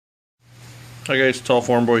Hi guys, Tall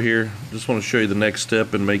Farm Boy here. Just want to show you the next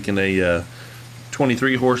step in making a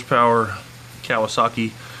 23 horsepower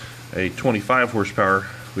Kawasaki a 25 horsepower.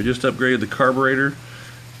 We just upgraded the carburetor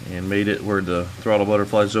and made it where the throttle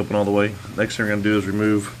butterfly is open all the way. Next thing we're going to do is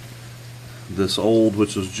remove this old,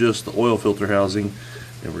 which was just the oil filter housing,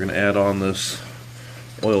 and we're going to add on this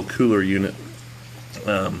oil cooler unit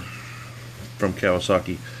from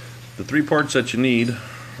Kawasaki. The three parts that you need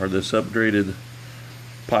are this upgraded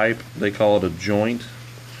pipe. They call it a joint.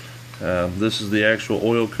 This is the actual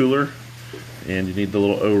oil cooler, and you need the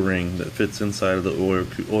little O-ring that fits inside of the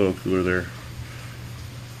oil cooler there.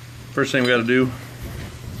 First thing we got to do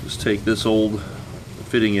is take this old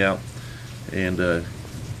fitting out, and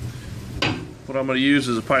what I'm going to use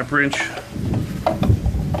is a pipe wrench.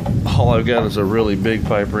 All I've got is a really big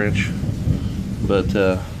pipe wrench, but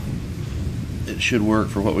it should work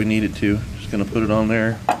for what we need it to. Just going to put it on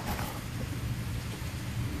there.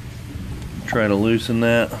 Try to loosen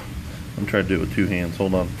that. I'm trying to do it with two hands.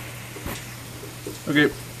 Hold on.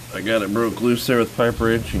 Okay, I got it broke loose there with the pipe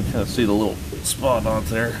wrench. You can kind of see the little spot on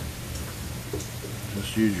there.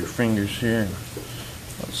 Just use your fingers here.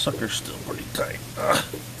 That sucker's still pretty tight.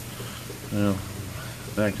 Now,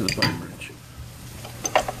 back to the pipe wrench.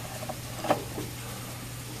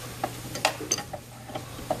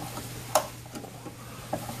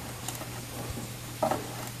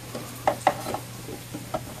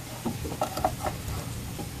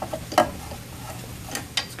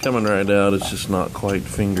 Coming right out, it's just not quite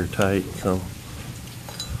finger tight, so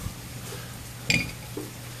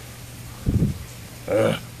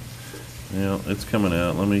yeah, it's coming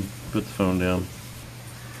out. Let me put the phone down.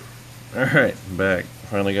 Alright, back.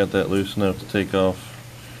 Finally got that loose enough to take off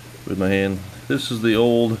with my hand. This is the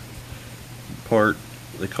old part.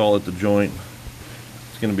 They call it the joint.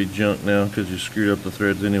 It's going to be junk now because you screwed up the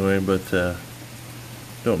threads anyway, but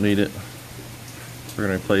don't need it. We're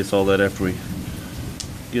going to replace all that after we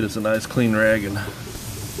get us a nice clean rag and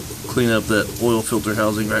clean up that oil filter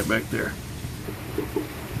housing right back there.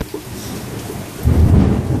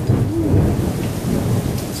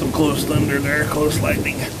 Some close thunder there, close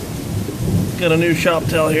lightning. Got a new shop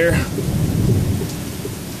towel here.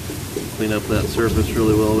 Clean up that surface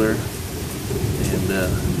really well there. And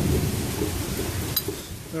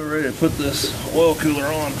we're ready to put this oil cooler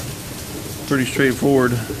on. Pretty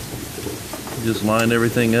straightforward. Just line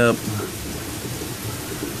everything up.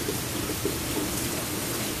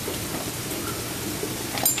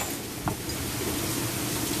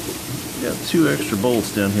 Got two extra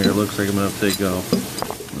bolts down here. It looks like I'm going to take off.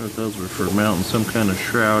 I wonder if those were for mounting some kind of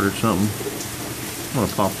shroud or something. I'm going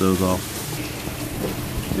to pop those off.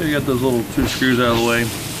 Okay, you got those little two screws out of the way,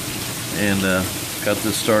 and got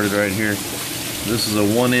this started right here. This is a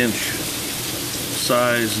 1-inch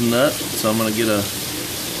size nut, so I'm going to get a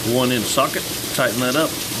 1-inch socket, tighten that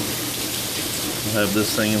up. We'll have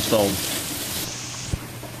this thing installed.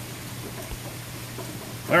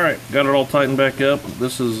 Alright, got it all tightened back up.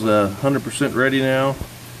 This is 100% ready now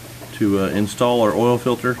to install our oil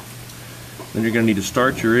filter. Then you're going to need to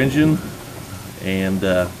start your engine and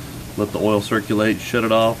let the oil circulate, shut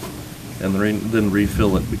it off, and then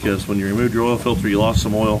refill it, because when you removed your oil filter you lost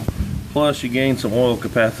some oil. Plus you gained some oil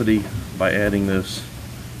capacity by adding this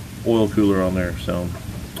oil cooler on there. So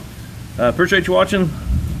appreciate you watching.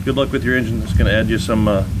 Good luck with your engine. It's going to add you some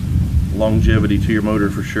longevity to your motor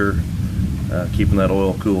for sure. Keeping that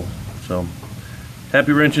oil cool. So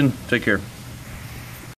happy wrenching. Take care.